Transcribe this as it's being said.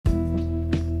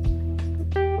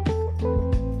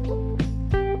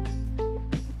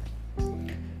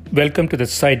Welcome to the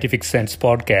Scientific Sense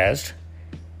podcast,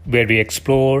 where we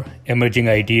explore emerging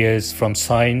ideas from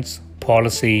science,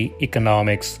 policy,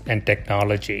 economics, and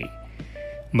technology.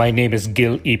 My name is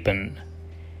Gil Eapen.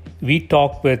 We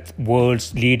talk with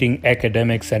world's leading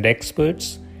academics and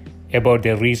experts about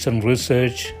their recent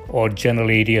research or general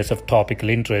areas of topical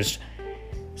interest.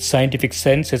 Scientific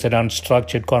Sense is an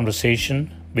unstructured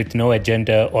conversation with no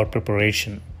agenda or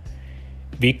preparation.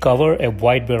 We cover a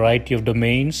wide variety of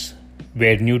domains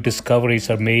where new discoveries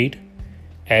are made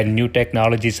and new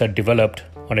technologies are developed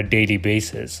on a daily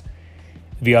basis.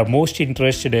 We are most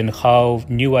interested in how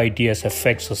new ideas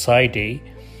affect society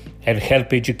and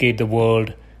help educate the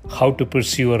world how to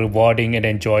pursue a rewarding and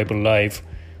enjoyable life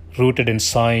rooted in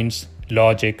science,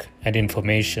 logic, and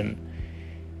information.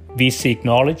 We seek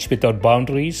knowledge without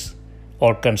boundaries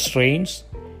or constraints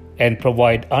and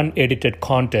provide unedited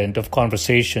content of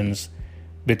conversations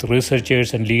with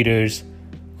researchers and leaders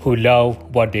who love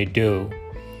what they do.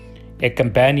 A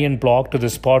companion blog to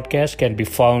this podcast can be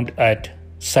found at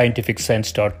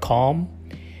scientificsense.com,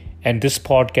 and this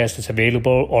podcast is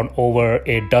available on over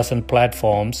a dozen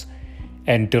platforms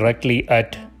and directly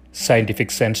at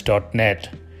scientificsense.net.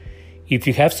 If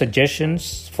you have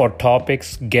suggestions for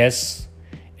topics, guests,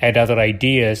 and other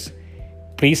ideas,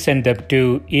 please send them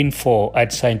to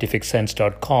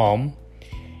info@scientificsense.com,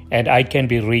 and I can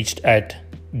be reached at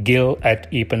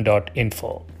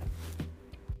gil@eapen.info.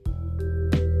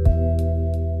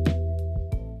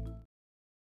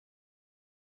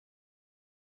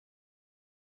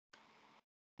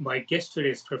 My guest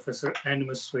today is Professor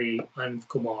Annamasri Anand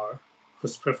Kumar,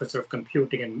 who's Professor of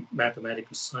Computing and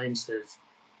Mathematical Sciences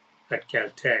at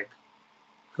Caltech.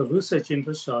 Her research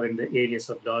interests are in the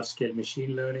areas of large-scale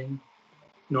machine learning,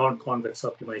 non-convex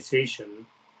optimization,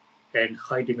 and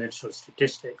high-dimensional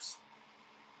statistics.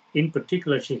 In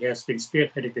particular, she has been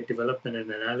spearheading the development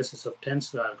and analysis of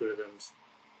tensor algorithms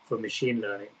for machine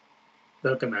learning.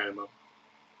 Welcome, Anima.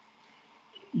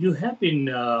 You have been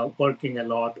working a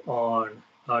lot on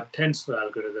tensor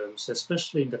algorithms,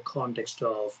 especially in the context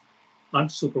of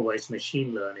unsupervised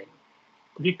machine learning.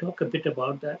 Could you talk a bit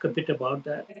about that?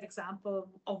 An example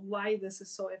of why this is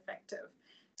so effective.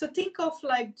 So think of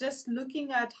like just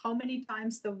looking at how many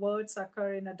times the words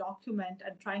occur in a document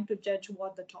and trying to judge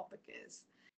what the topic is.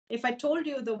 If I told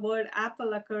you the word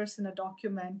apple occurs in a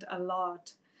document a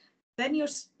lot, then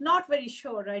you're not very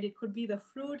sure, right? It could be the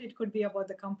fruit, it could be about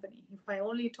the company. If I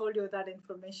only told you that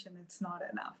information, it's not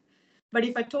enough. But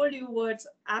if I told you words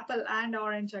apple and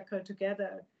orange occur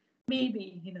together,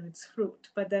 maybe it's fruit,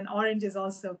 but then orange is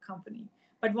also a company.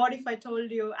 But what if I told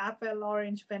you apple,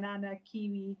 orange, banana,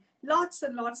 kiwi, lots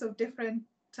and lots of different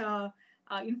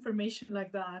information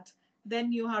like that?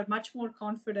 Then you are much more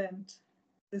confident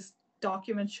this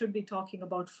document should be talking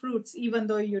about fruits, even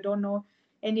though you don't know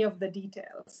any of the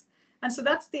details. And so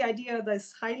that's the idea.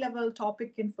 This high-level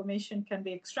topic information can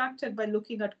be extracted by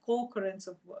looking at co-occurrence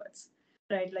of words,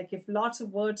 right? Like if lots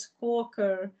of words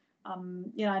co-occur,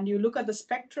 and you look at the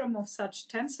spectrum of such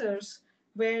tensors,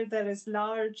 where there is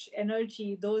large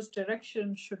energy, those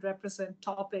directions should represent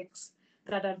topics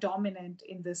that are dominant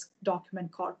in this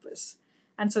document corpus.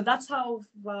 And so that's how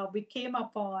we came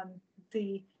upon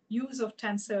the use of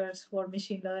tensors for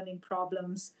machine learning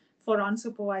problems, for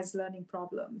unsupervised learning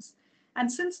problems.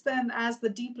 And since then, as the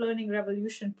deep learning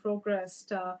revolution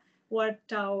progressed, what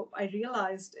I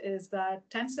realized is that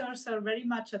tensors are very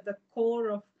much at the core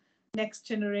of next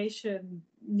generation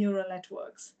neural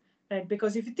networks, right?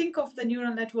 Because if you think of the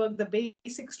neural network, the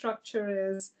basic structure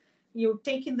is you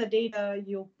take in the data,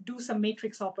 you do some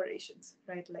matrix operations,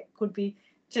 right? Like could be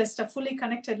just a fully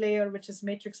connected layer, which is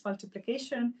matrix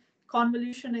multiplication.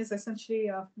 Convolution is essentially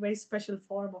a very special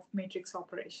form of matrix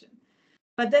operation.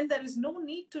 But then there is no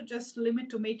need to just limit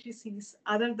to matrices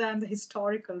other than the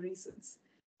historical reasons.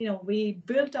 We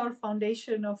built our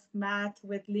foundation of math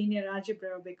with linear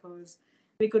algebra because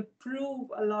we could prove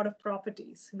a lot of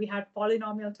properties. We had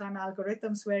polynomial time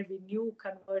algorithms where we knew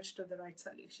converged to the right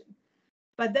solution.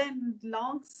 But then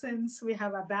long since we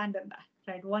have abandoned that,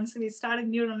 right? Once we started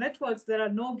neural networks, there are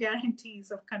no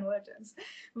guarantees of convergence.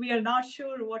 We are not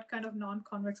sure what kind of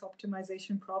non-convex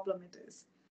optimization problem it is.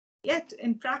 Yet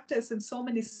in practice, in so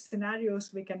many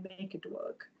scenarios, we can make it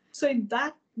work. So in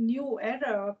that new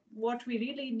era, what we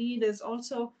really need is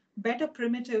also better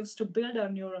primitives to build our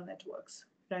neural networks,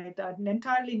 right? An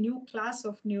entirely new class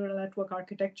of neural network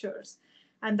architectures.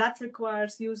 And that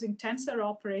requires using tensor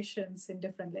operations in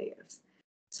different layers.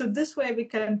 So this way we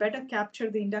can better capture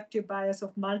the inductive bias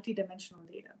of multidimensional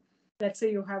data. Let's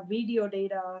say you have video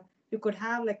data, you could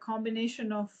have like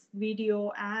combination of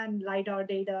video and LiDAR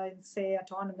data in, say,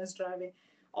 autonomous driving.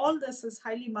 All this is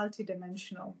highly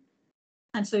multidimensional.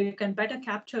 And so you can better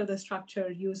capture the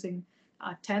structure using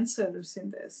tensors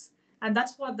in this. And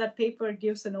that's what that paper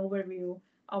gives an overview.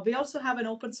 We also have an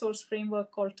open source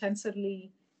framework called TensorLi.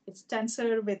 It's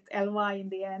Tensor with LY in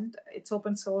the end. It's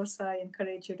open source. I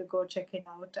encourage you to go check it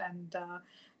out and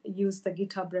use the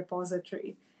GitHub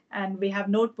repository. And we have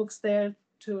notebooks there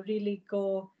to really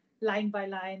go line by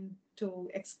line to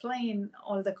explain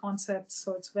all the concepts.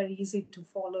 So it's very easy to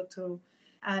follow through.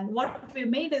 And what we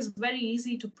made is very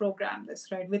easy to program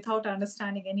this, right? Without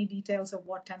understanding any details of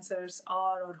what tensors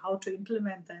are or how to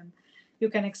implement them, you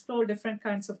can explore different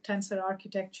kinds of tensor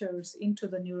architectures into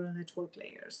the neural network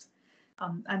layers.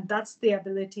 And that's the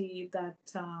ability that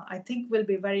I think will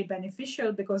be very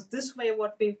beneficial, because this way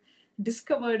what we've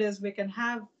discovered is we can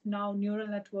have now neural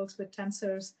networks with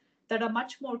tensors that are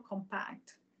much more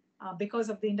compact. Because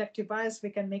of the inductive bias,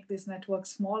 we can make these networks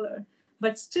smaller,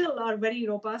 but still are very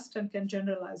robust and can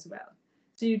generalize well.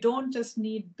 So you don't just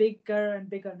need bigger and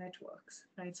bigger networks,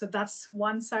 right? So that's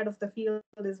one side of the field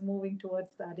is moving towards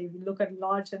that. If you look at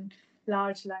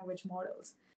large language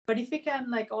models, but if we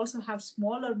can like also have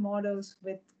smaller models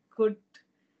with good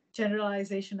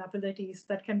generalization abilities,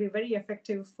 that can be very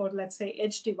effective for, let's say,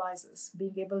 edge devices,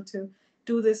 being able to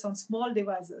do this on small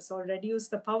devices or reduce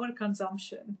the power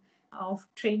consumption of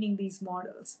training these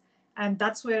models. And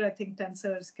that's where I think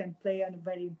tensors can play a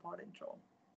very important role.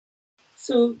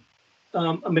 So,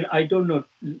 I mean, I don't know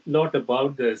a lot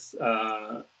about this,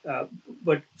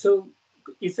 but so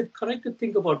is it correct to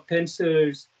think about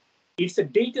tensors? It's a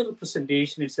data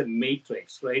representation, it's a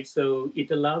matrix, right? So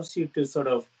it allows you to sort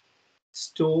of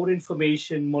store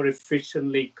information more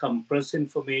efficiently, compress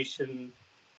information.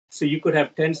 So you could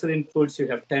have tensor inputs, you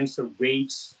have tensor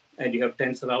weights, and you have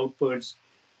tensor outputs.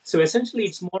 So essentially,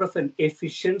 it's more of an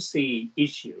efficiency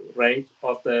issue, right,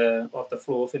 of the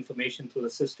flow of information through the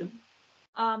system.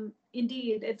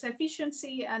 Indeed, it's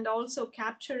efficiency and also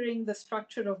capturing the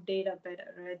structure of data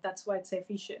better, right? That's why it's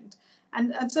efficient.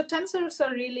 And so tensors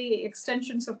are really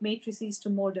extensions of matrices to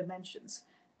more dimensions,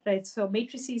 right? So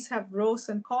matrices have rows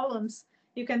and columns.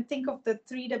 You can think of the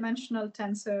three-dimensional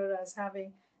tensor as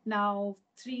having now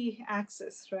three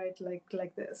axes, right?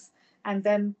 Like this. And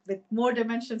then with more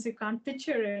dimensions, you can't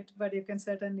picture it, but you can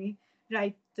certainly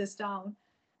write this down.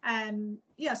 And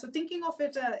yeah, so thinking of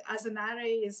it as an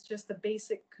array is just the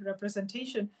basic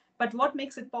representation. But what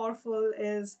makes it powerful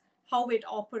is how it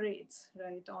operates,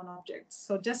 right, on objects.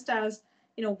 So just as,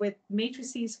 you know, with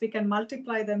matrices, we can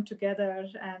multiply them together,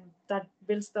 and that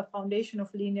builds the foundation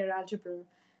of linear algebra.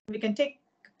 We can take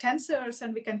tensors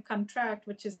and we can contract,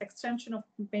 which is extension of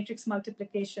matrix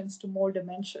multiplications to more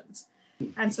dimensions.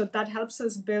 And so that helps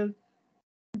us build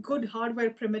good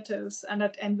hardware primitives. And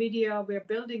at NVIDIA, we're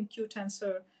building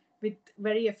QTensor with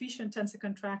very efficient tensor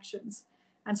contractions.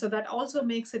 And so that also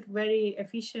makes it very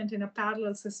efficient in a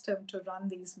parallel system to run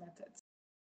these methods.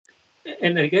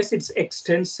 And I guess it's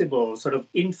extensible, sort of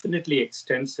infinitely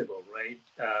extensible, right,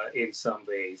 in some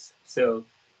ways. So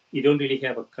you don't really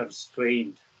have a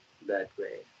constraint that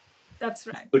way. That's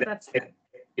right. That's right.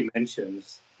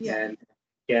 Dimensions and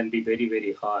can be very,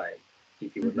 very high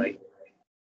if you would like.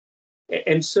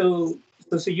 And so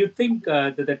you think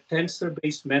that the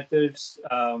tensor-based methods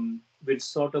will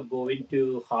sort of go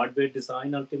into hardware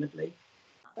design ultimately?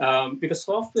 Because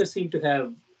software seems to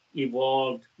have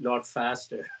evolved a lot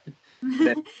faster.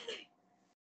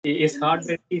 Is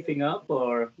hardware keeping up,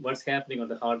 or what's happening on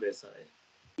the hardware side?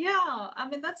 Yeah, I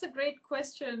mean, that's a great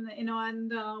question, you know,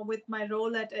 and with my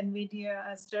role at NVIDIA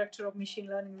as Director of Machine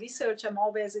Learning Research, I'm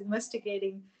always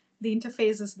investigating the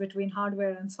interfaces between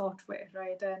hardware and software,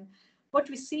 right? And what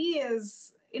we see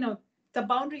is, you know, the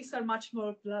boundaries are much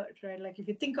more blurred, right? Like if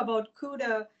you think about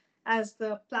CUDA as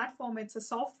the platform, it's a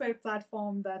software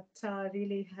platform that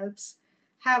really helps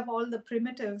have all the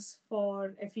primitives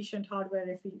for efficient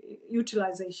hardware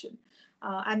utilization.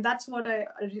 And that's what I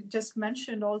just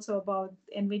mentioned also about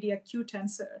NVIDIA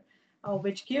QTensor,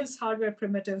 which gives hardware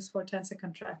primitives for tensor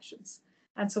contractions.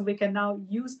 And so we can now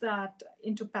use that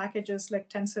into packages like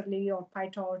TensorLi or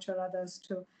PyTorch or others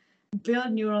to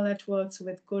build neural networks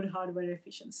with good hardware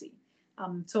efficiency.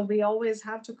 So we always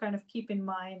have to kind of keep in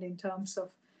mind in terms of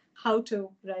how to,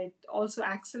 right, also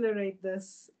accelerate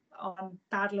this on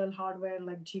parallel hardware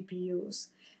like GPUs.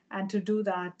 And to do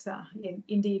that,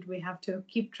 indeed, we have to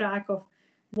keep track of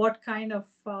what kind of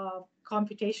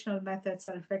computational methods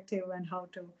are effective and how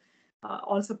to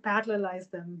also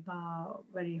parallelize them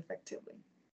very effectively.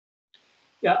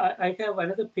 Yeah, I have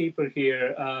another paper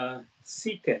here,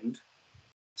 Secant,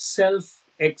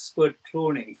 Self-Expert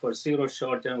Cloning for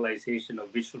Zero-Shot Generalization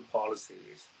of Visual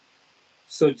Policies.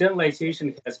 So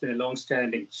generalization has been a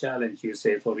long-standing challenge, you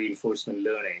say, for reinforcement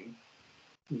learning.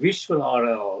 visual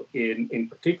RL in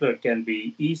particular can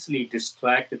be easily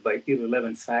distracted by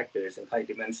irrelevant factors in high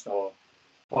dimensional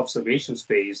observation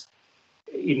space.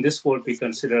 In this work, we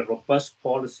consider robust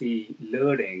policy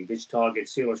learning, which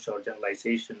targets zero-shot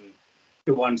generalization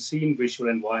to unseen visual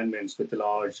environments with a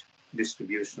large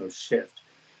distributional shift.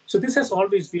 So this has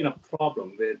always been a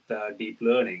problem with deep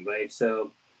learning, right?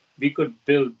 So we could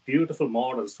build beautiful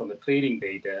models from the training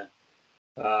data,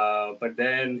 but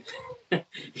then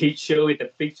he'd show it a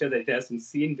picture that it hasn't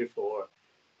seen before.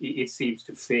 It seems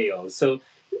to fail. So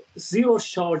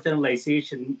zero-shot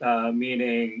generalization,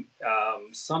 meaning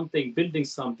building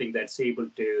something that's able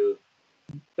to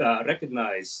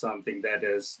recognize something that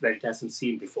it hasn't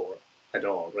seen before at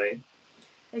all, right?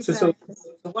 Exactly.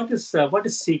 So what is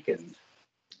secant?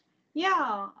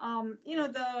 Yeah,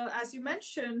 as you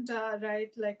mentioned,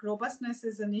 right, like robustness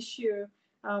is an issue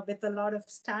with a lot of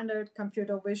standard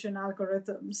computer vision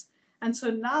algorithms. And so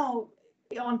now,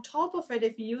 on top of it,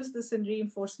 if you use this in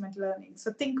reinforcement learning,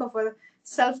 so think of a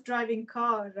self-driving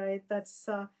car, right, that's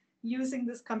using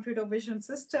this computer vision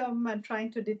system and trying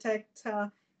to detect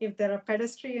if there are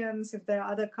pedestrians, if there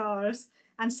are other cars,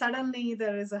 and suddenly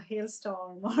there is a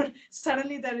hailstorm, or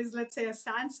suddenly there is, let's say, a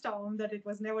sandstorm that it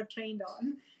was never trained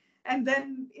on, and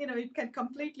then it can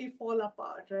completely fall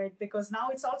apart, right? Because now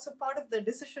it's also part of the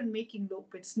decision making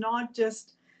loop. It's not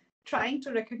just trying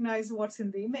to recognize what's in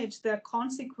the image. There are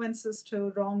consequences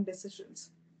to wrong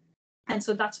decisions, and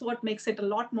so that's what makes it a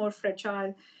lot more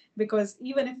fragile, because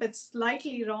even if it's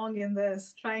slightly wrong in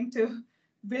this, trying to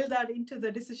build that into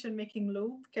the decision making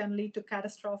loop can lead to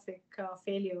catastrophic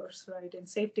failures, right, in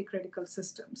safety critical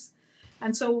systems.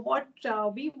 And so what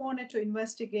we wanted to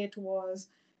investigate was,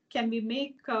 can we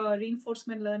make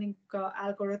reinforcement learning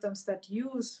algorithms that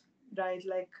use, right,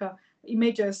 like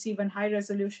images, even high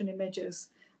resolution images,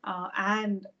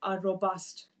 and are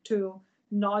robust to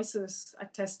noises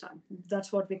at test time.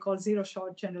 That's what we call zero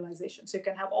shot generalization. So you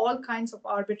can have all kinds of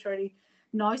arbitrary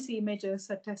noisy images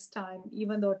at test time,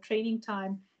 even though training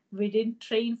time, we didn't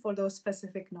train for those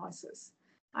specific noises.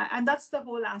 And that's the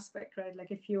whole aspect, right?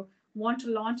 Like if you want to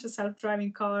launch a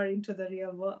self-driving car into the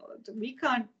real world, we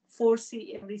can't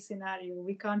foresee every scenario.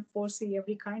 We can't foresee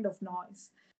every kind of noise.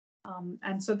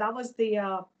 And so that was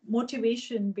the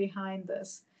motivation behind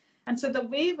this. And so the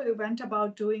way we went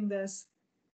about doing this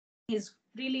is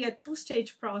really a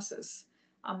two-stage process.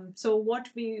 So what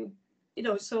we,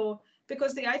 so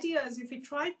because the idea is, if you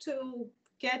try to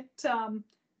get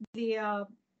the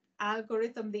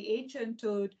algorithm, the agent,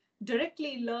 to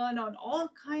directly learn on all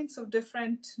kinds of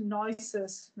different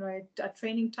noises, right, at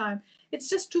training time, it's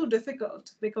just too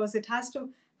difficult, because it has to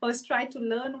first try to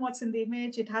learn what's in the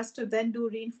image. It has to then do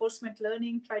reinforcement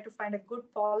learning, try to find a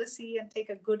good policy and take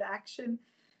a good action.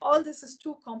 All this is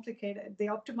too complicated. The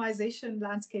optimization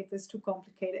landscape is too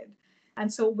complicated.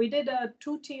 And so we did a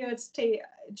two-tiered stage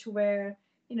where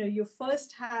you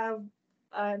first have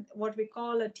what we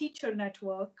call a teacher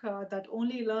network that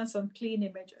only learns on clean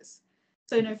images.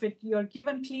 So if you're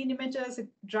given clean images, it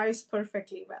drives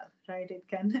perfectly well, right? It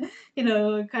can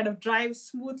kind of drive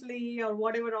smoothly, or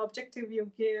whatever objective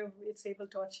you give, it's able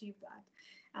to achieve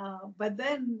that. But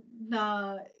then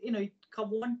it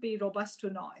won't be robust to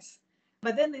noise.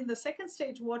 But then in the second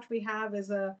stage, what we have is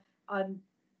a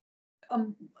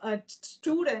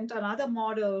student, another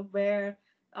model where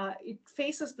it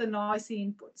faces the noisy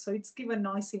input. So it's given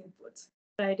noisy inputs,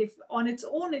 right? If on its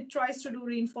own it tries to do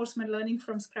reinforcement learning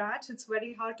from scratch, it's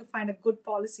very hard to find a good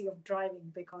policy of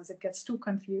driving, because it gets too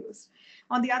confused.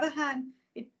 On the other hand,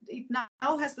 it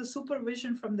now has the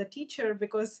supervision from the teacher,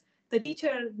 because the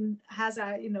teacher has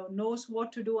knows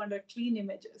what to do under clean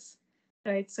images,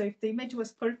 right? So if the image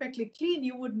was perfectly clean,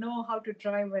 you would know how to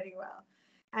drive very well.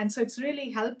 And so it's really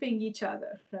helping each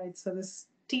other, right? So this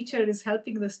teacher is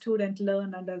helping the student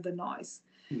learn under the noise.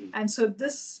 And so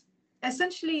this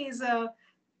essentially is a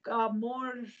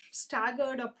more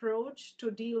staggered approach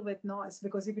to deal with noise,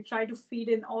 because if you try to feed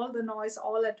in all the noise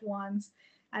all at once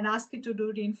and ask it to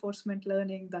do reinforcement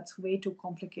learning, that's way too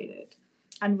complicated.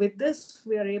 And with this,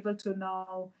 we are able to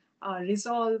now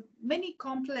resolve many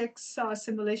complex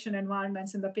simulation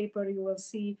environments. In the paper, you will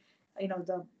see,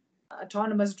 the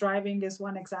autonomous driving is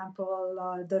one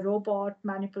example, the robot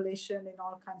manipulation in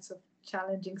all kinds of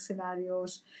challenging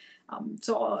scenarios.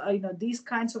 These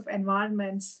kinds of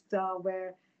environments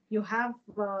where you have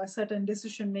certain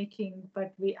decision making,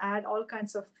 but we add all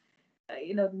kinds of,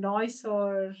 noise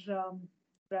or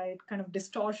right kind of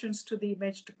distortions to the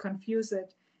image to confuse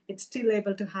it. It's still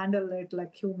able to handle it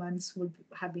like humans would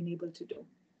have been able to do.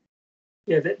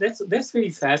 Yeah, that's very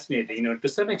fascinating. To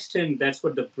some extent, that's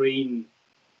what the brain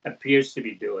appears to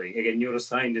be doing. Again,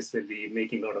 neuroscientists will be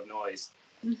making a lot of noise.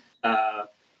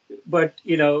 but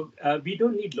we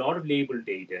don't need a lot of label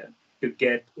data to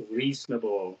get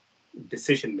reasonable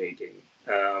decision making.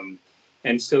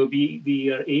 And so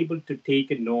we are able to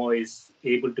take a noise,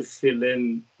 able to fill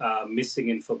in missing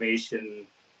information,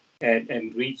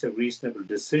 and reach a reasonable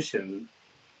decision.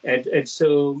 And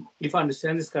so, if I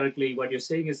understand this correctly, what you're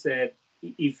saying is that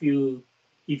if you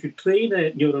if you train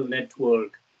a neural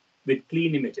network with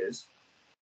clean images,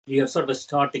 you have sort of a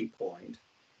starting point,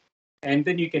 and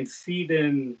then you can feed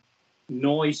in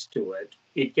noise to it.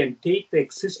 It can take the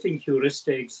existing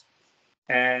heuristics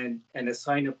and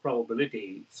assign a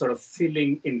probability, sort of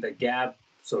filling in the gap,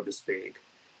 so to speak,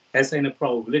 assign a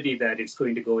probability that it's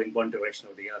going to go in one direction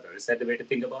or the other. Is that the way to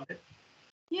think about it?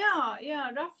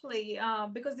 Yeah, roughly.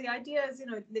 Because the idea is,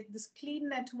 like this clean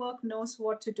network knows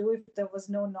what to do if there was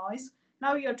no noise.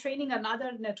 Now you're training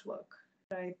another network,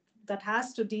 right, that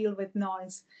has to deal with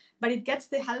noise, but it gets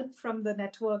the help from the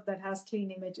network that has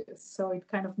clean images. So it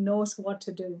kind of knows what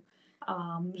to do,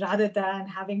 rather than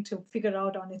having to figure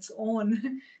out on its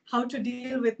own how to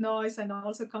deal with noise and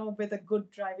also come up with a good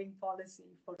driving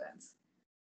policy for them.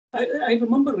 I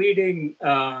remember reading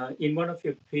in one of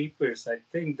your papers, I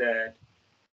think that,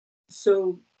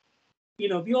 so,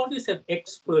 we always have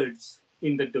experts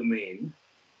in the domain,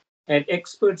 and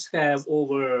experts have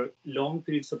over long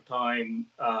periods of time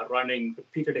running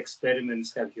repeated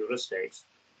experiments, have heuristics.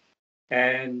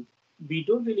 And we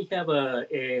don't really have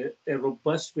a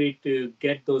robust way to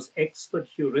get those expert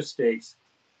heuristics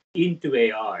into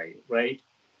AI, right?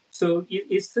 So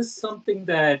is this something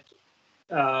that,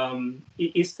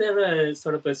 is there a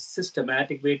sort of a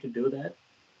systematic way to do that?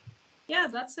 Yeah,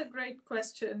 that's a great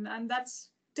question. And that's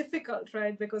difficult,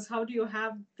 right? Because how do you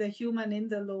have the human in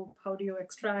the loop? How do you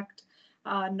extract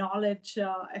knowledge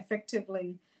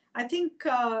effectively? I think,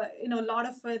 a lot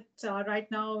of it right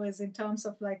now is in terms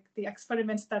of like the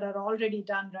experiments that are already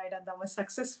done, right? And that was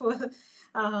successful.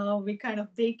 We kind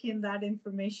of bake in that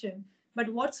information. But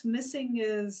what's missing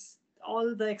is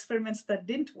all the experiments that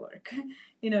didn't work.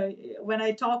 When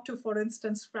I talk to, for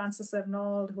instance, Frances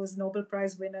Arnold, who's Nobel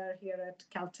Prize winner here at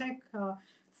Caltech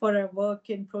for her work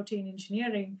in protein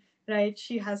engineering, right?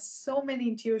 She has so many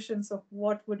intuitions of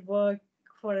what would work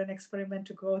for an experiment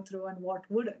to go through and what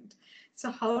wouldn't. So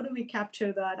how do we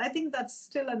capture that? I think that's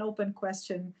still an open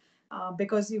question.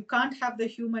 Because you can't have the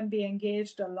human be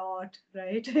engaged a lot,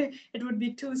 right? It would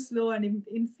be too slow and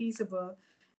infeasible.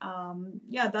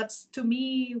 Yeah, that's to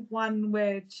me one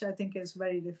which I think is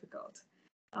very difficult.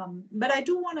 But I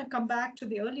do want to come back to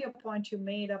the earlier point you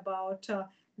made about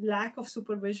lack of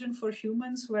supervision for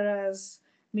humans, whereas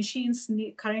machines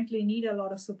currently need a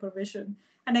lot of supervision.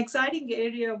 An exciting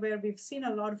area where we've seen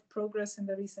a lot of progress in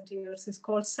the recent years is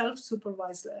called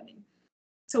self-supervised learning.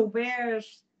 So where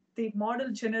the model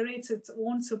generates its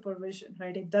own supervision,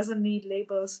 right? It doesn't need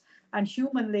labels and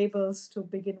human labels to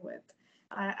begin with.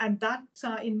 And that,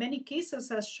 in many cases,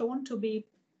 has shown to be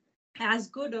as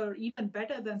good or even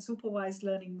better than supervised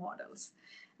learning models.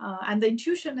 And the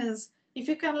intuition is if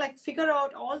you can like figure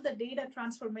out all the data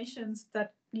transformations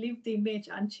that leave the image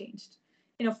unchanged.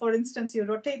 For instance, you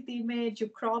rotate the image, you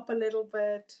crop a little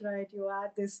bit, right? You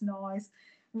add this noise.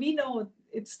 We know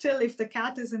it's still, if the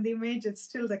cat is in the image, it's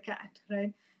still the cat,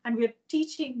 right? And we're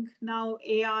teaching now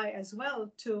AI as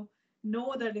well to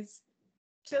know that it's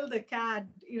still the cat,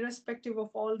 irrespective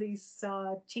of all these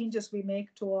changes we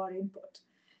make to our input.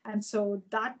 And so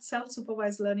that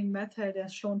self-supervised learning method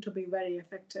has shown to be very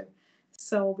effective.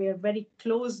 So we are very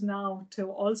close now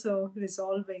to also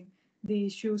resolving the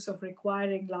issues of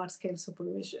requiring large-scale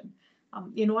supervision.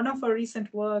 In one of our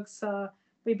recent works,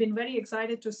 we've been very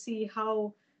excited to see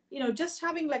how, just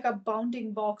having like a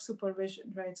bounding box supervision,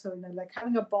 right? So, like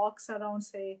having a box around,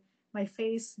 say, my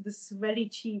face, this is very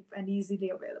cheap and easily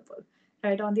available,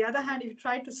 right? On the other hand, if you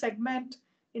try to segment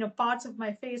parts of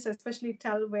my face, especially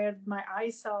tell where my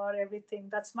eyes are, everything,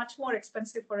 that's much more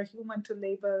expensive for a human to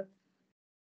label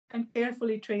and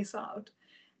carefully trace out.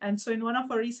 And so in one of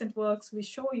our recent works, we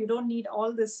show you don't need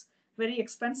all this very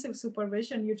expensive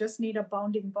supervision. You just need a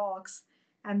bounding box.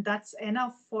 And that's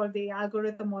enough for the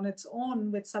algorithm on its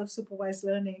own with self-supervised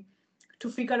learning to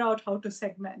figure out how to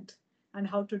segment and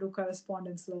how to do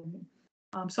correspondence learning.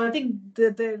 So I think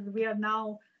we are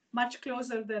now much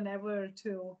closer than ever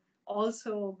to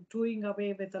also doing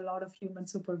away with a lot of human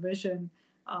supervision,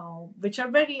 which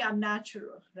are very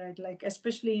unnatural, right? Like,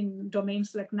 especially in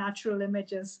domains like natural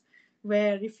images,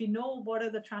 where if you know what are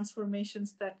the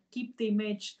transformations that keep the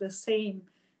image the same,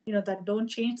 that don't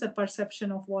change the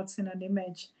perception of what's in an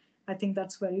image, I think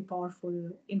that's very powerful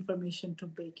information to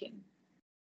bake in.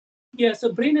 Yeah,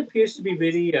 so brain appears to be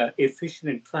very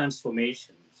efficient in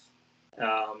transformations.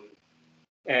 Um,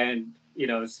 And,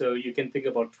 so you can think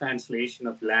about translation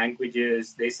of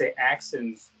languages. They say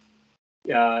accents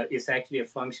is actually a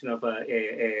function of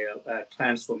a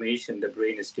transformation the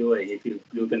brain is doing if you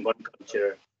loop in one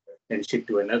culture and shift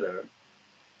to another.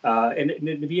 And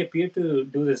we appear to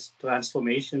do this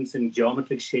transformations in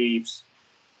geometric shapes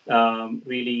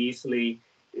really easily.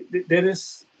 There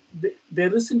is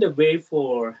there isn't a way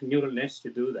for neural nets to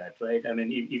do that, right? I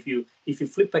mean, if you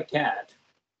flip a cat,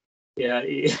 yeah,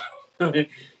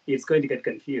 it's going to get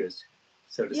confused,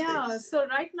 so to speak. Yeah, so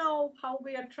right now, how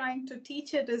we are trying to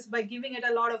teach it is by giving it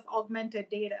a lot of augmented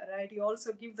data, right? You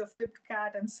also give the flipped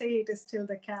cat and say it is still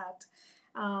the cat.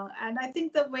 And I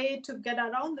think the way to get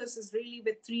around this is really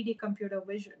with 3D computer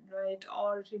vision, right?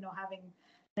 Or, having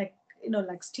like,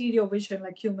 like stereo vision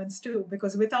like humans do.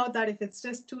 Because without that, if it's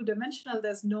just two-dimensional,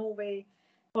 there's no way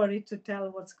for it to tell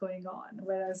what's going on.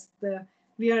 Whereas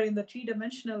we are in the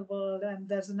three-dimensional world, and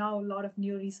there's now a lot of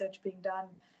new research being done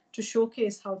to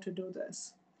showcase how to do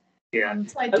this. Yeah.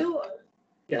 So I Yeah,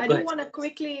 go do ahead. want to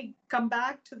quickly come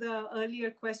back to the earlier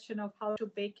question of how to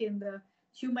bake in the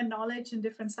human knowledge in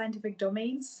different scientific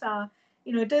domains.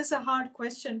 It is a hard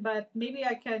question, but maybe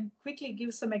I can quickly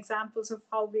give some examples of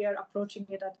how we are approaching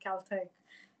it at Caltech.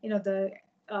 The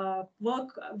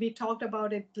work we talked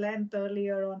about at length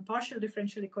earlier on partial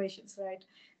differential equations, right?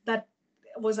 That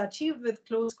was achieved with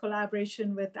close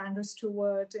collaboration with Andrew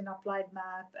Stewart in applied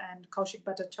math and Kaushik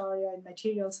Bhattacharya in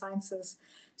material sciences.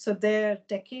 So their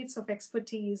decades of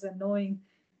expertise and knowing,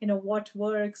 what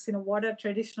works, what are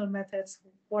traditional methods,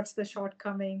 what's the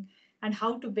shortcoming, and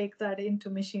how to bake that into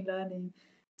machine learning.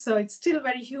 So it's still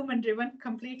very human driven,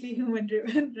 completely human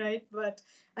driven, right? But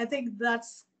I think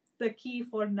that's the key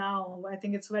for now. I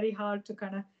think it's very hard to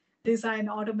kind of design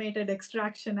automated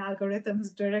extraction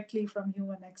algorithms directly from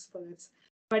human experts.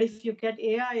 But if you get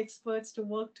AI experts to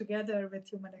work together with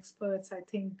human experts, I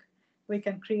think we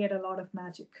can create a lot of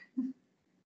magic.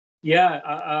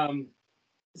 Yeah.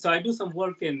 So I do some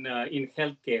work in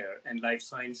healthcare and life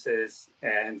sciences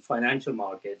and financial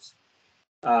markets.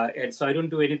 And so I don't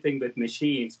do anything with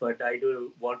machines, but I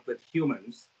do work with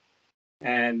humans.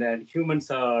 And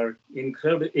humans are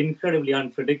incredibly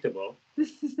unpredictable,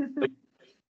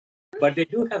 but they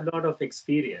do have a lot of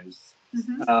experience.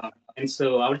 Mm-hmm. And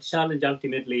so our challenge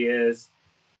ultimately is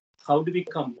how do we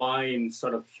combine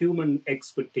sort of human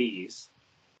expertise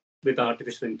with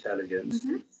artificial intelligence?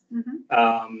 Mm-hmm.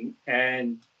 Mm-hmm.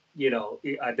 And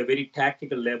at the very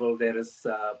tactical level, there is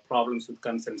problems with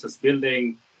consensus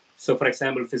building. So, for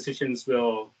example, physicians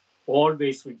will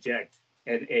always reject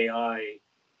an AI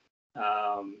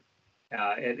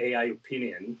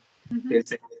opinion. Mm-hmm. They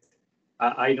say,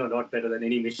 I know not better than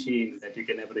any machine that you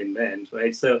can ever invent,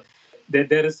 right? So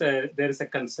there is a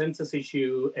consensus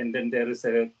issue, and then there is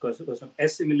a question of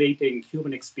assimilating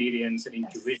human experience and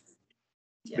intuition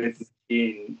with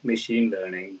Yes. machine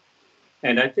learning.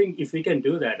 And I think if we can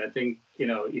do that, I think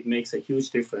it makes a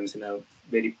huge difference in a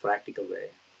very practical way.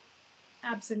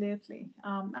 Absolutely.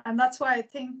 And that's why I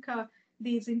think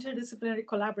these interdisciplinary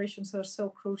collaborations are so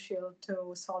crucial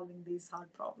to solving these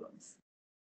hard problems.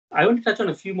 I want to touch on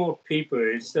a few more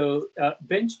papers. So,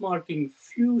 benchmarking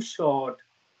few shot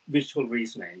visual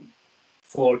reasoning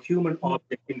for human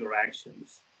object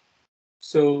interactions.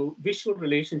 So, visual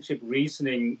relationship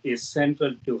reasoning is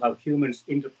central to how humans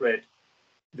interpret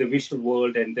the visual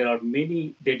world, and there are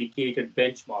many dedicated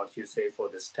benchmarks, you say, for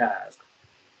this task.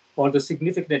 Although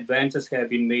significant advances have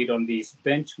been made on these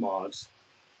benchmarks,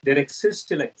 there exists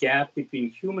still a gap between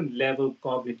human level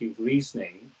cognitive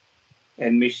reasoning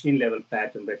and machine level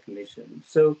pattern recognition.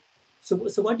 So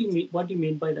what do you mean? What do you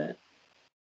mean by that?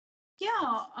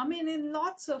 Yeah, I mean, in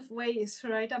lots of ways,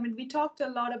 right? I mean, we talked a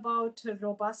lot about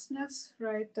robustness,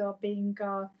 right? Being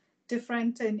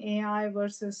different in AI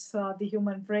versus the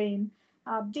human brain.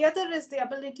 The other is the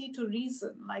ability to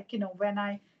reason. Like, when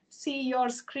I see your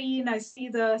screen, I see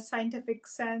the scientific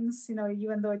sense,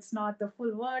 even though it's not the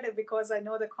full word, because I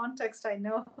know the context, I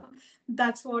know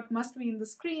that's what must be in the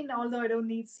screen, although I don't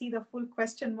need to see the full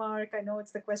question mark. I know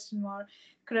it's the question mark,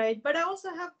 right? But I also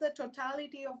have the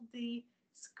totality of the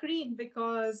screen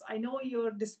because I know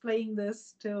you're displaying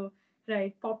this to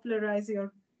popularize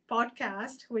your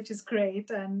podcast, which is great,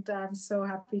 and I'm so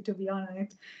happy to be on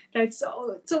it. Right,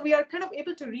 so we are kind of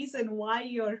able to reason why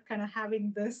you're kind of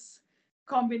having this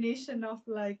combination of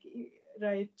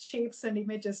shapes and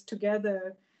images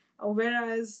together.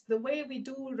 Whereas the way we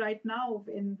do right now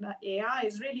in AI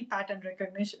is really pattern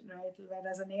recognition, right?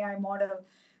 Whereas an AI model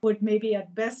would maybe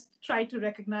at best try to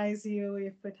recognize you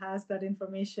if it has that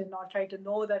information or try to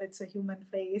know that it's a human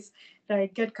face,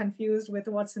 right? Get confused with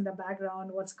what's in the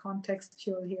background, what's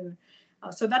contextual here.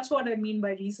 So that's what I mean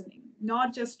by reasoning,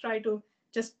 not just try to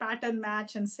just pattern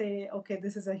match and say, okay,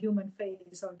 this is a human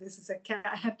face or this is a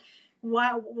cat.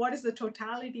 What is the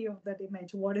totality of that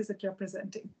image? What is it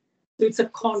representing? It's a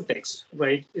context,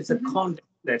 right? It's a context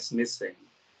that's missing.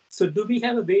 So do we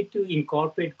have a way to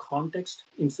incorporate context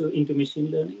into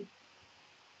machine learning?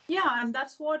 Yeah, and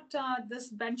that's what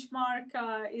this benchmark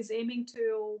is aiming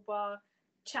to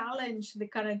challenge the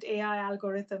current AI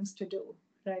algorithms to do,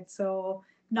 right? So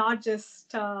not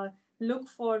just look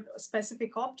for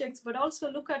specific objects, but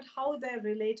also look at how they're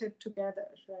related together,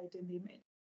 right, in the image.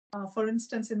 For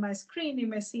instance, in my screen, you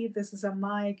may see this is a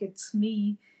mic, it's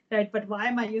me, right? But why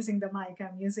am I using the mic?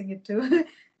 I'm using it to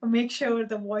make sure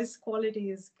the voice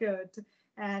quality is good.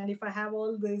 And if I have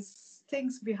all these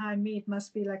things behind me, it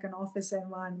must be like an office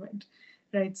environment,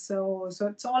 right? So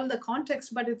it's all the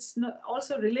context, but it's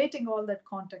also relating all that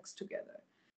context together.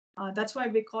 That's why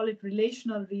we call it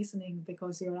relational reasoning,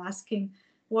 because you're asking,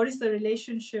 what is the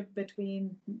relationship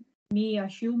between me, a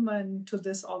human, to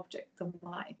this object, the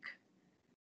mic?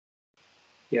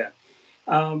 Yeah.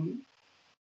 I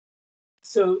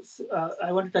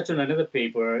want to touch on another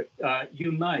paper,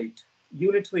 Unite,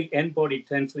 Unitary N-Body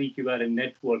Tensor Equivalent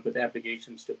Network with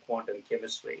Applications to Quantum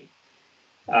Chemistry.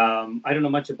 I don't know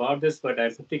much about this, but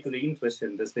I'm particularly interested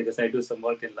in this because I do some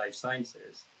work in life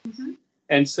sciences.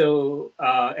 And so,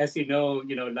 as you know,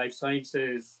 life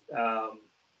sciences,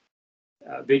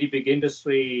 very big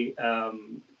industry,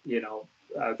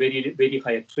 very, very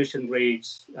high attrition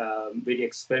rates, very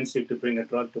expensive to bring a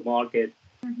drug to market.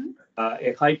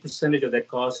 A high percentage of that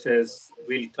cost is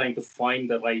really trying to find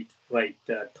the right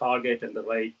target and the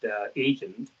right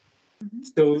agent.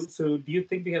 So do you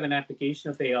think we have an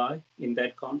application of AI in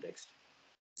that context?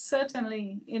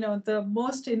 Certainly, the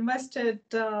most invested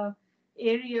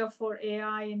area for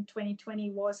AI in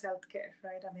 2020 was healthcare,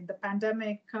 right? I mean, the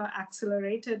pandemic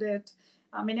accelerated it.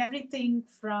 I mean, everything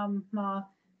from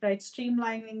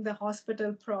streamlining the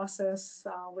hospital process,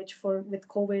 which with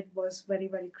COVID was very,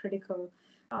 very critical,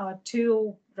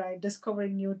 to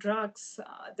discovering new drugs.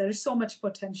 There is so much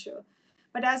potential.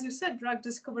 But as you said, drug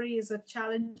discovery is a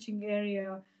challenging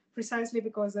area precisely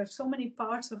because there's so many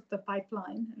parts of the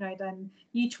pipeline, right? And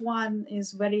each one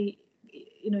is very,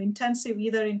 intensive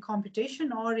either in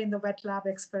computation or in the wet lab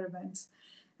experiments.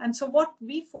 And so what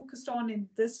we focused on in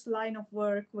this line of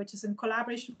work, which is in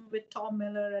collaboration with Tom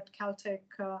Miller at Caltech,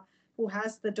 who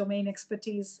has the domain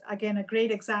expertise, again, a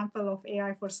great example of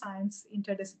AI for science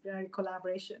interdisciplinary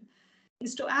collaboration,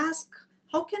 is to ask,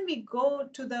 how can we go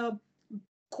to the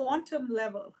quantum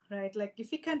level, right? Like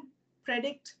if we can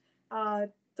predict the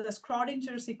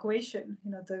Schrodinger's equation,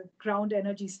 the ground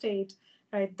energy state,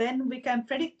 right? Then we can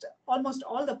predict almost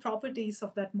all the properties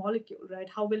of that molecule, right?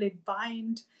 How will it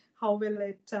bind? How will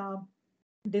it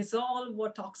dissolve?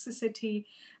 What toxicity?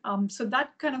 So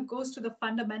that kind of goes to the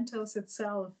fundamentals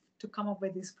itself to come up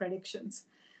with these predictions.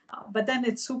 But then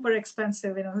it's super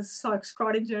expensive, so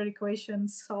Schrodinger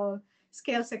equations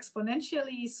scales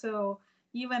exponentially. So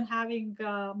even having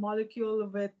a molecule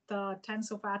with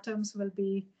tens of atoms will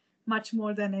be much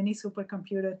more than any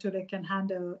supercomputer today can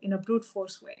handle in a brute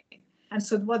force way. And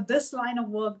so what this line of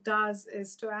work does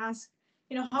is to ask,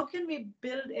 how can we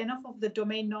build enough of the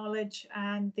domain knowledge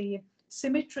and the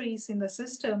symmetries in the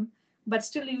system, but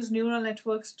still use neural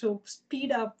networks to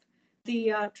speed up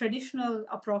the traditional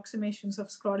approximations of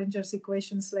Schrodinger's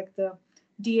equations like the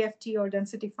DFT or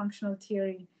density functional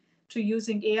theory to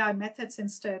using AI methods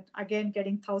instead, again,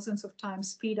 getting thousands of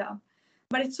times speed up.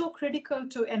 But it's so critical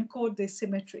to encode these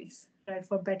symmetries, right,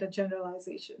 for better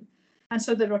generalization. And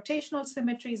so the rotational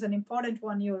symmetry is an important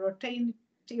one. You rotate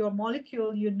your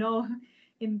molecule,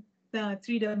 in the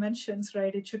 3 dimensions,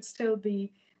 right? It should still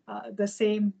be the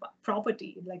same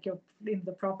property, like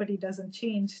the property doesn't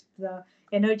change, the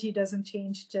energy doesn't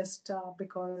change just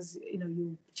because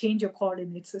you change your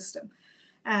coordinate system.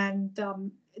 And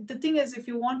the thing is, if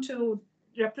you want to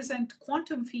represent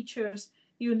quantum features,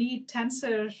 you need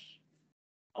tensor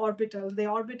orbital. The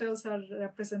orbitals are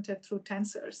represented through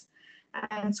tensors.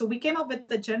 And so we came up with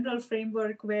the general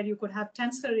framework where you could have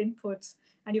tensor inputs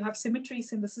and you have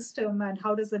symmetries in the system, and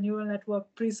how does the neural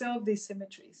network preserve these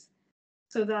symmetries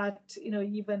so that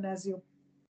even as you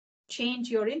change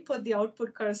your input, the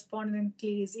output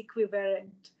correspondingly is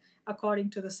equivalent according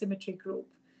to the symmetry group.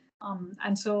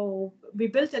 And so we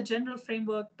built a general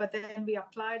framework, but then we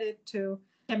applied it to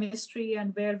chemistry,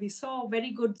 and where we saw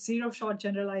very good zero-shot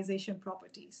generalization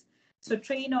properties. So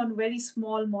train on very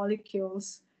small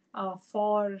molecules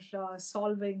for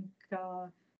solving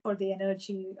for the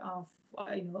energy of,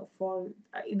 in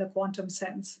the quantum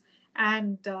sense,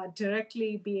 and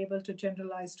directly be able to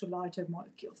generalize to larger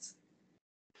molecules.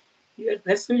 Yeah,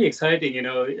 that's really exciting.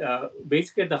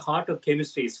 Basically, at the heart of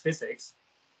chemistry is physics.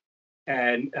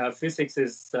 and physics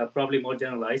is probably more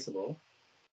generalizable.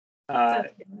 Uh,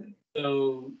 Certainly.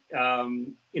 so,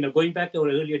 going back to our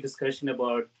earlier discussion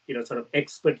about, sort of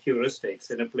expert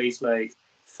heuristics in a place like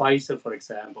Pfizer, for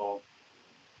example,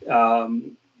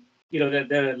 um,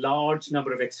 there are a large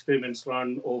number of experiments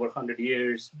run over 100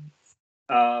 years.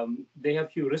 They have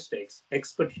heuristics,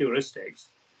 expert heuristics.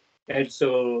 And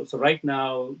so right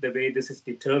now, the way this is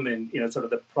determined, sort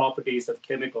of the properties of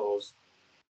chemicals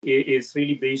is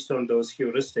really based on those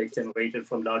heuristics generated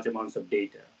from large amounts of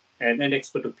data and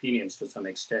expert opinions to some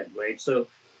extent, right? So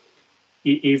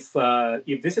if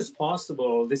this is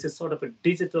possible, this is sort of a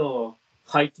digital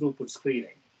high throughput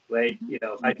screening, right?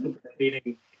 High throughput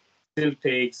screening still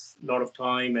takes a lot of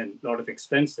time and a lot of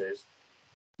expenses.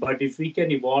 But if we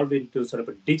can evolve into sort of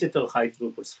a digital high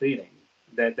throughput screening,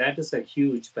 that is a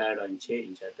huge paradigm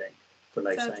change, I think, for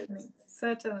life science.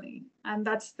 Certainly. And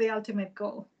that's the ultimate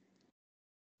goal.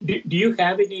 Do you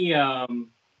have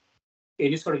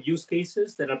any sort of use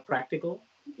cases that are practical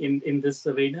in this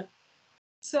arena?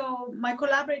 So my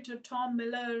collaborator, Tom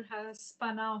Miller, has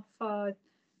spun off a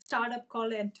startup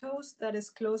called Entos that is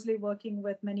closely working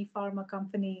with many pharma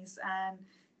companies and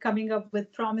coming up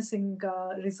with promising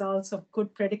results of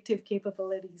good predictive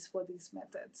capabilities for these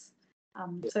methods.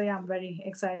 So yeah, I'm very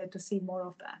excited to see more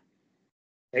of that.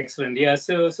 Excellent. Yeah.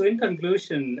 So in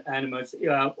conclusion, Animals,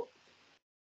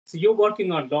 so you're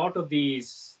working on a lot of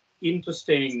these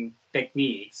interesting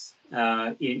techniques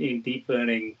in deep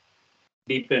learning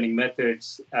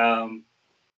methods.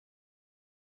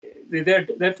 There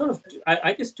are sort of,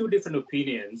 I guess, two different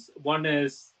opinions. One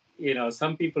is,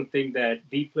 some people think that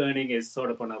deep learning is sort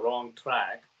of on a wrong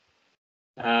track.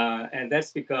 And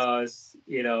that's because,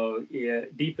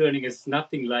 deep learning is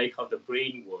nothing like how the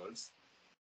brain works.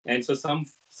 And so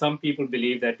some people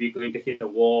believe that we're going to hit a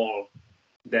wall,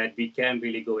 that we can't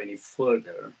really go any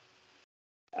further.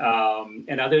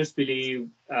 And others believe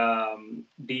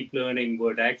deep learning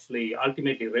would actually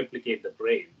ultimately replicate the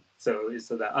brain. So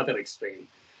the other extreme.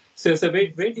 So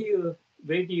where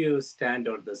do you stand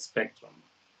on the spectrum?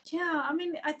 Yeah, I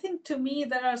mean, I think to me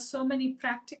there are so many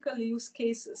practical use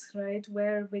cases, right,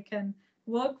 where we can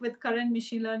work with current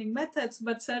machine learning methods,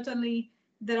 but certainly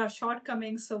there are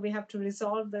shortcomings, so we have to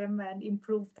resolve them and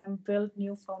improve them, build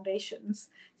new foundations.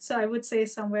 So I would say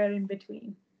somewhere in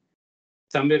between.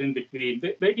 Somewhere in between.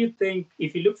 Where do you think,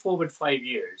 if you look forward 5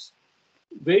 years,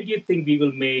 where do you think we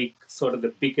will make sort of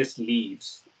the biggest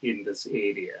leaps in this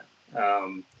area?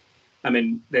 I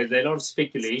mean, there's a lot of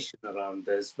speculation around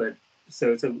this, but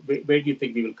so where do you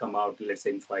think we will come out, let's say,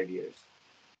 in 5 years?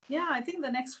 Yeah, I think the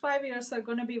next 5 years are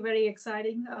going to be very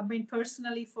exciting. I mean,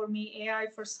 personally, for me, AI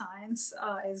for science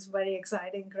is very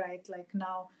exciting, right? Like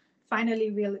now, finally,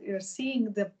 we're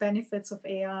seeing the benefits of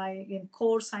AI in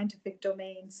core scientific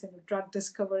domains, in drug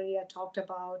discovery, I talked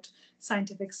about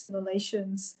scientific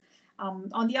simulations.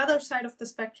 On the other side of the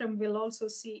spectrum, we'll also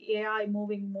see AI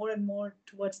moving more and more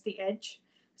towards the edge.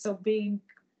 So being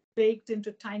baked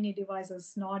into tiny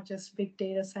devices, not just big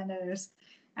data centers,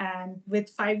 and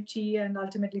with 5G and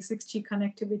ultimately 6G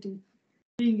connectivity,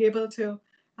 being able to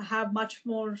have much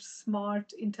more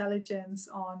smart intelligence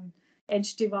on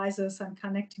edge devices and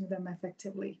connecting them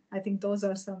effectively. I think those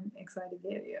are some exciting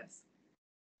areas.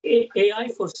 AI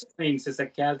for Science is a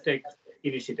Caltech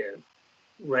initiative,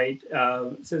 right?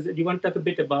 So do you want to talk a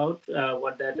bit about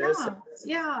what that is?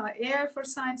 Yeah, AI for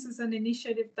Science is an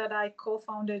initiative that I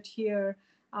co-founded here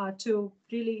to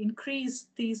really increase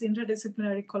these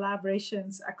interdisciplinary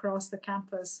collaborations across the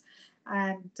campus.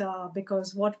 And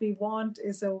because what we want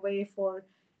is a way for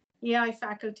AI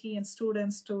faculty and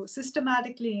students to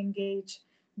systematically engage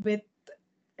with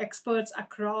experts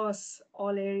across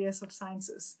all areas of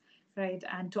sciences, right?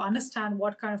 And to understand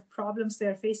what kind of problems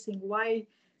they're facing, why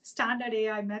standard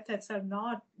AI methods are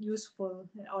not useful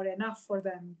or enough for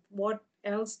them, what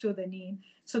else do they need?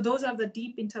 So those are the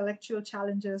deep intellectual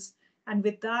challenges. And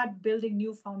with that, building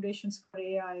new foundations for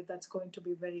AI that's going to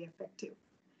be very effective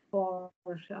for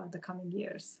the coming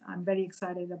years. I'm very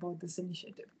excited about this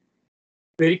initiative.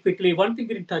 Very quickly, one thing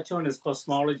we didn't touch on is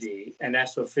cosmology and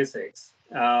astrophysics.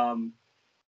 And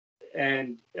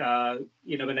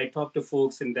when I talk to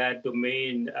folks in that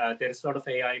domain, there's a lot of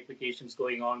AI applications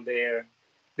going on there.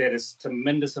 There is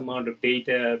tremendous amount of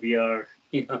data. We are,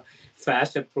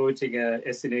 fast approaching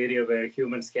a scenario where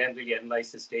humans can really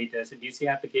analyze this data. So do you see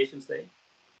applications there?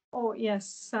 Oh,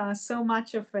 yes, so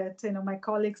much of it. My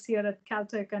colleagues here at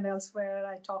Caltech and elsewhere,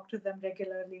 I talk to them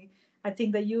regularly. I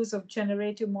think the use of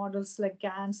generative models like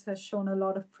GANs has shown a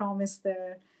lot of promise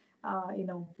there,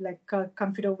 like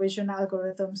computer vision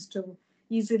algorithms to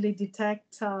easily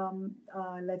detect,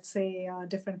 let's say,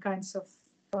 different kinds of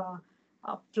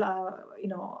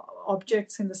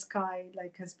objects in the sky,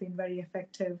 like, has been very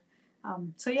effective.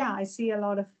 So yeah, I see a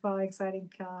lot of exciting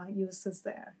uses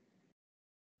there.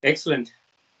 Excellent.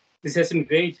 This has been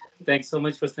great. Thanks so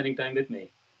much for spending time with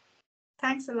me.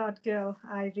 Thanks a lot, Gil.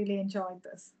 I really enjoyed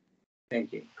this.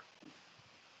 Thank you.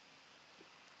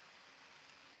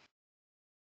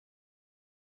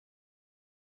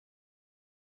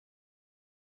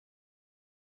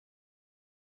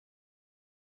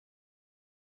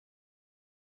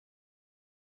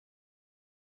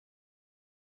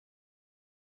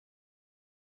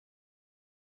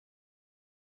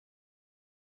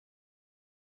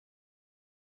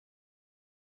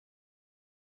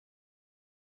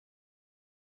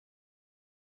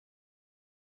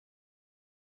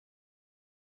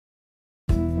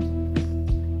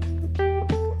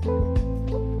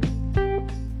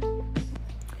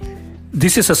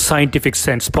 This is a Scientific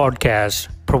Sense podcast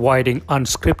providing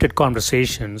unscripted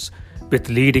conversations with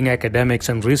leading academics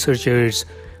and researchers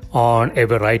on a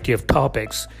variety of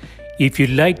topics. If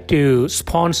you'd like to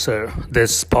sponsor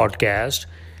this podcast,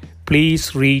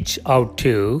 please reach out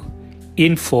to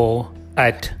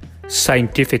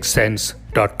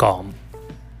info@scientificsense.com.